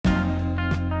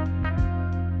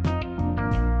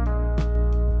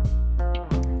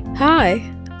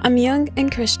Hi, I'm Young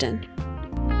and Christian.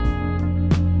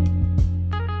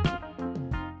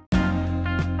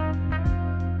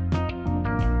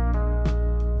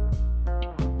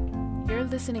 You're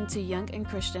listening to Young and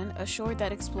Christian, a show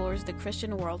that explores the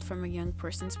Christian world from a young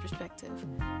person's perspective.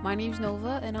 My name's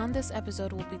Nova, and on this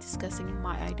episode we'll be discussing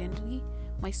my identity,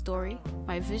 my story,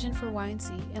 my vision for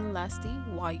YNC, and lastly,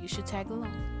 why you should tag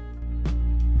along.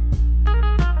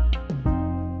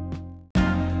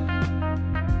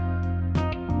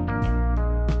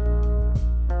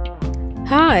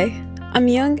 Hi, I'm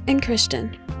Young and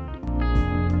Christian.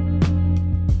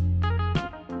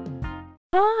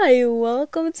 Hi,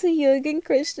 welcome to Young and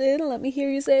Christian. Let me hear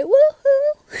you say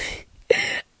woohoo!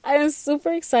 I am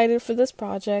super excited for this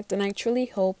project, and I truly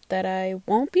hope that I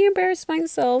won't be embarrassed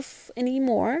myself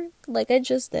anymore, like I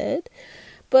just did.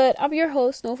 But I'm your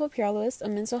host, Nova Pierlowis, a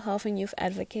mental health and youth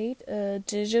advocate, a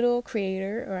digital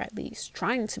creator, or at least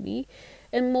trying to be,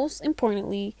 and most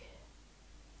importantly,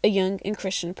 a young and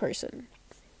Christian person.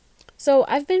 So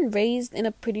I've been raised in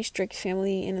a pretty strict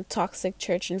family in a toxic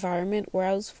church environment where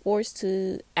I was forced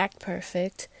to act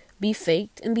perfect, be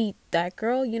faked, and be that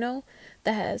girl,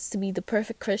 that has to be the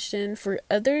perfect Christian for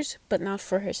others, but not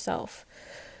for herself.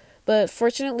 But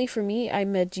fortunately for me, I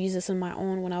met Jesus on my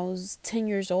own when I was 10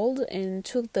 years old and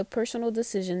took the personal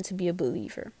decision to be a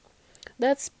believer.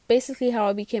 That's basically how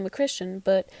I became a Christian,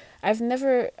 but I've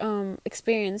never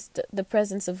experienced the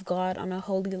presence of God on a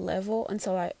holy level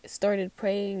until I started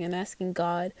praying and asking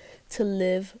God to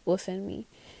live within me.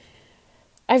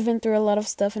 I've been through a lot of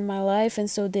stuff in my life, and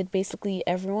so did basically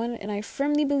everyone, and I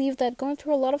firmly believe that going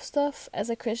through a lot of stuff as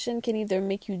a Christian can either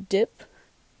make you dip,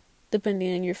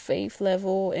 depending on your faith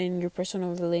level and your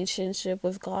personal relationship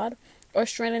with God, or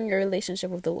strengthen your relationship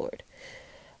with the Lord.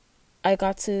 I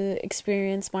got to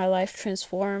experience my life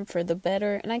transform for the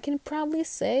better, and I can proudly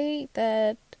say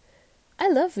that I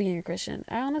love being a Christian.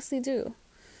 I honestly do.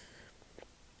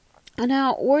 And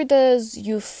now, where does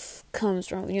youth comes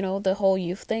from? The whole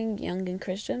youth thing, young and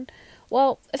Christian.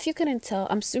 Well, if you couldn't tell,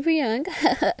 I'm super young.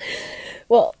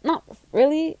 Well, not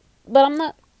really, but I'm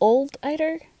not old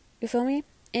either. You feel me?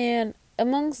 And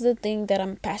amongst the thing that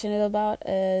I'm passionate about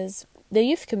is the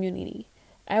youth community.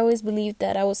 I always believed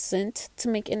that I was sent to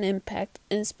make an impact,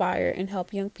 inspire, and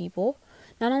help young people.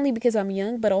 Not only because I'm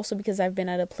young, but also because I've been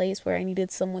at a place where I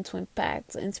needed someone to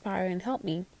impact, inspire, and help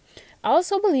me. I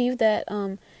also believe that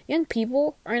young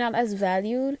people are not as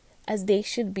valued as they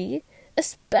should be,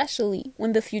 especially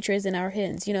when the future is in our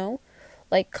hands,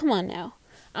 Like, come on now.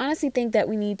 I honestly think that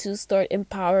we need to start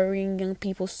empowering young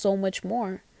people so much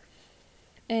more.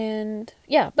 And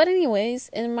yeah, but anyways,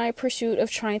 in my pursuit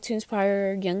of trying to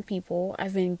inspire young people,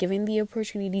 I've been given the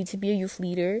opportunity to be a youth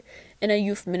leader in a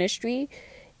youth ministry,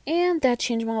 and that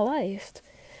changed my life.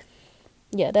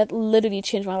 Yeah, that literally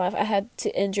changed my life. I had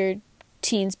to injure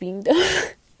teens being dumb.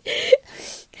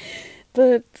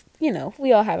 But,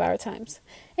 we all have our times.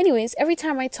 Anyways, every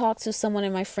time I talk to someone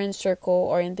in my friend circle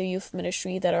or in the youth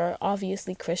ministry that are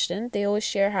obviously Christian, they always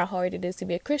share how hard it is to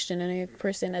be a Christian and a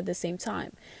person at the same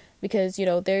time. Because,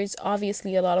 there's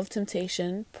obviously a lot of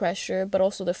temptation, pressure, but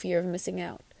also the fear of missing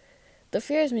out. The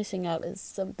fear of missing out is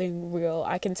something real.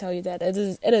 I can tell you that.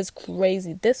 It is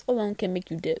crazy. This alone can make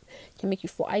you dip. Can make you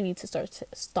fall. I need to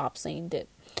stop saying dip.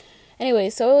 Anyway,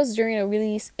 so it was during a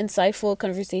really insightful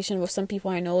conversation with some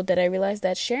people I know that I realized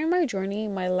that sharing my journey,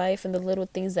 my life, and the little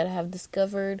things that I have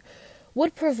discovered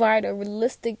would provide a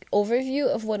realistic overview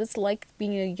of what it's like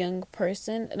being a young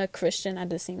person and a Christian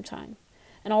at the same time.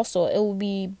 And also, it will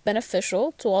be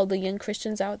beneficial to all the young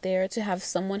Christians out there to have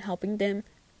someone helping them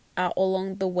out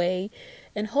along the way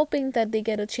and hoping that they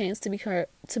get a chance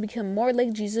to become more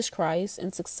like Jesus Christ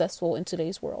and successful in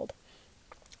today's world.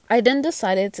 I then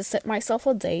decided to set myself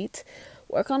a date,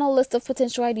 work on a list of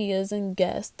potential ideas and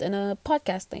guests, and a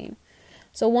podcast name.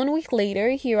 So 1 week later,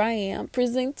 here I am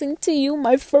presenting to you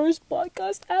my first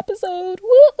podcast episode.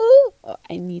 Woo! Oh,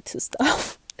 I need to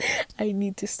stop.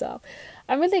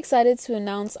 I'm really excited to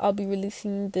announce I'll be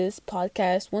releasing this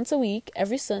podcast once a week,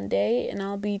 every Sunday, and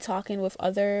I'll be talking with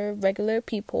other regular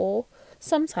people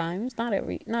sometimes, not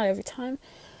every time,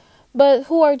 but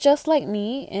who are just like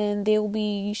me, and they will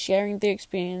be sharing their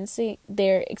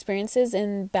experiences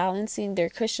and balancing their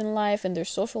Christian life and their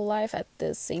social life at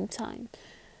the same time.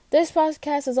 This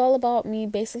podcast is all about me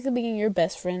basically being your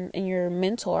best friend and your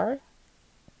mentor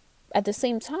at the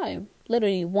same time,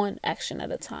 literally one action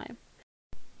at a time.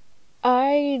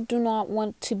 I do not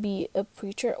want to be a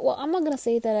preacher. Well, I'm not going to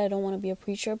say that I don't want to be a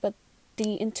preacher, but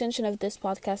the intention of this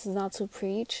podcast is not to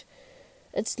preach.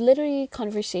 It's literally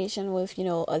conversation with,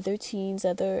 other teens,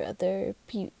 other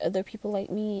people like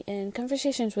me, and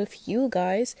conversations with you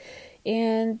guys.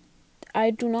 And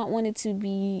I do not want it to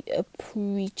be a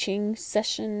preaching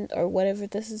session or whatever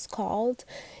this is called.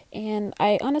 And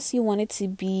I honestly want it to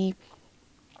be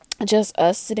just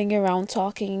us sitting around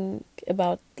talking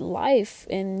about life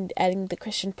and adding the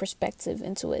Christian perspective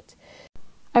into it.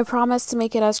 I promise to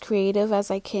make it as creative as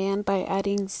I can by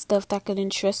adding stuff that could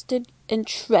interest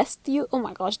you. Oh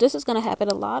my gosh, this is gonna happen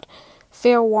a lot.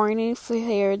 Fair warning,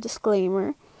 fair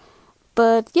disclaimer.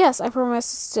 But yes, I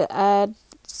promise to add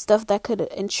stuff that could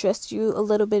interest you a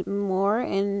little bit more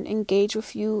and engage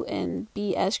with you and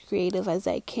be as creative as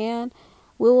I can.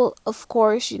 We will, of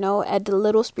course, add a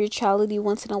little spirituality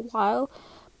once in a while.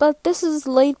 But this is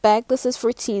laid back. This is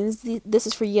for teens. This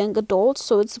is for young adults.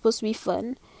 So it's supposed to be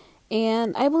fun.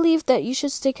 And I believe that you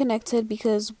should stay connected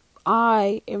because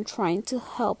I am trying to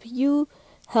help you,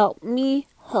 help me,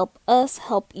 help us,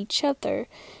 help each other.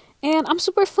 And I'm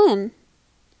super fun.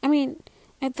 I mean,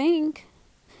 I think.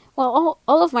 Well,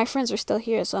 all of my friends are still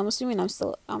here, so I'm assuming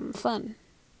I'm fun.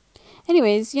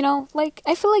 Anyways,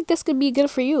 I feel like this could be good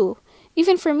for you.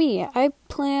 Even for me, I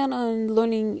plan on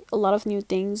learning a lot of new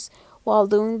things while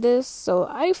doing this, so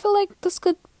I feel like this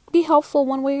could be helpful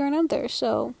one way or another.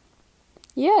 So,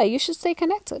 yeah, you should stay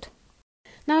connected.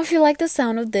 Now, if you like the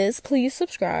sound of this, please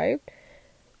subscribe,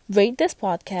 rate this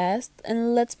podcast,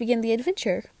 and let's begin the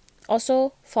adventure.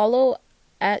 Also, follow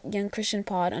at Young Christian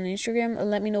Pod on Instagram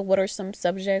and let me know what are some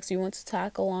subjects you want to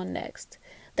tackle on next.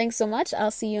 Thanks so much.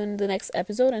 I'll see you in the next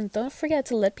episode, and don't forget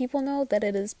to let people know that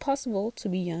it is possible to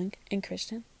be young and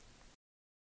Christian.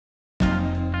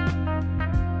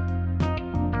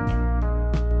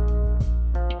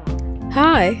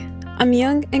 Hi, I'm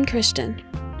Young and Christian.